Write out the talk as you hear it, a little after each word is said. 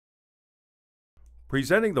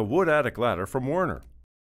Presenting the wood attic ladder from Werner.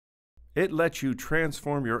 It lets you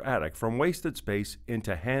transform your attic from wasted space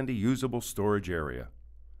into handy usable storage area.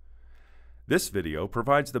 This video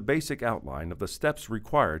provides the basic outline of the steps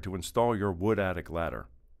required to install your wood attic ladder.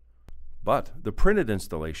 But the printed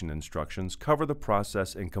installation instructions cover the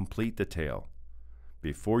process in complete detail.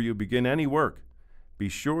 Before you begin any work, be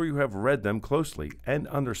sure you have read them closely and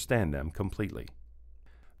understand them completely.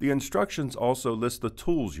 The instructions also list the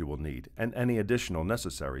tools you will need and any additional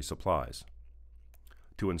necessary supplies.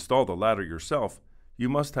 To install the ladder yourself, you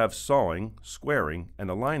must have sawing, squaring, and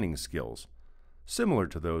aligning skills, similar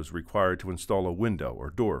to those required to install a window or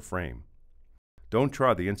door frame. Don't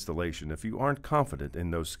try the installation if you aren't confident in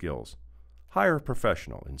those skills. Hire a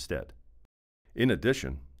professional instead. In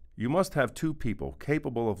addition, you must have 2 people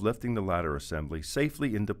capable of lifting the ladder assembly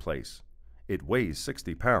safely into place. It weighs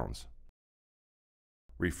 60 pounds.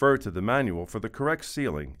 Refer to the manual for the correct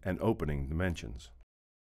ceiling and opening dimensions.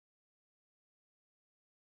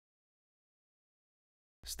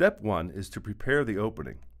 Step 1 is to prepare the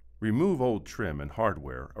opening. Remove old trim and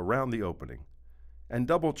hardware around the opening and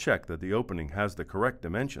double check that the opening has the correct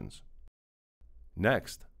dimensions.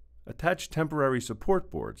 Next, attach temporary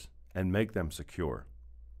support boards and make them secure.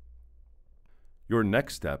 Your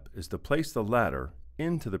next step is to place the ladder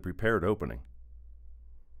into the prepared opening.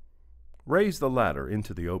 Raise the ladder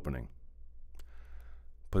into the opening.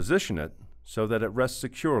 Position it so that it rests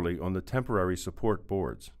securely on the temporary support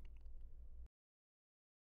boards.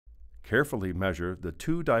 Carefully measure the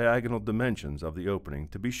 2 diagonal dimensions of the opening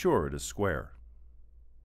to be sure it is square.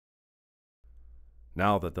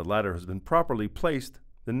 Now that the ladder has been properly placed,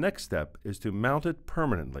 the next step is to mount it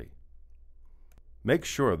permanently. Make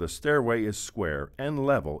sure the stairway is square and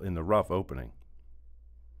level in the rough opening.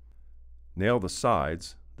 Nail the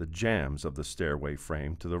sides, the jambs of the stairway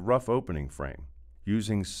frame to the rough opening frame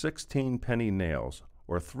using 16-penny nails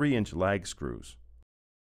or 3-inch lag screws.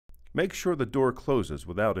 Make sure the door closes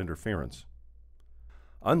without interference.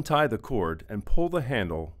 Untie the cord and pull the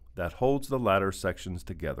handle that holds the ladder sections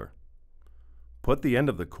together. Put the end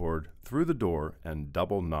of the cord through the door and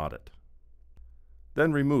double knot it.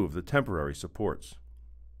 Then remove the temporary supports.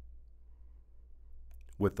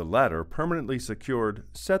 With the ladder permanently secured,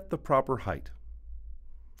 set the proper height.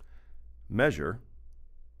 Measure,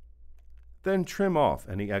 then trim off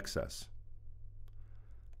any excess.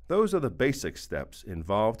 Those are the basic steps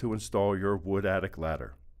involved to install your wood attic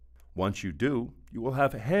ladder. Once you do, you will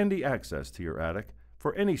have handy access to your attic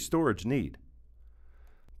for any storage need.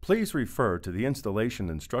 Please refer to the installation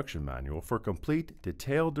instruction manual for complete,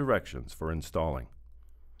 detailed directions for installing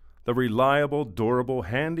the reliable, durable,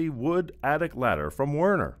 handy wood attic ladder from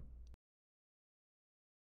Werner.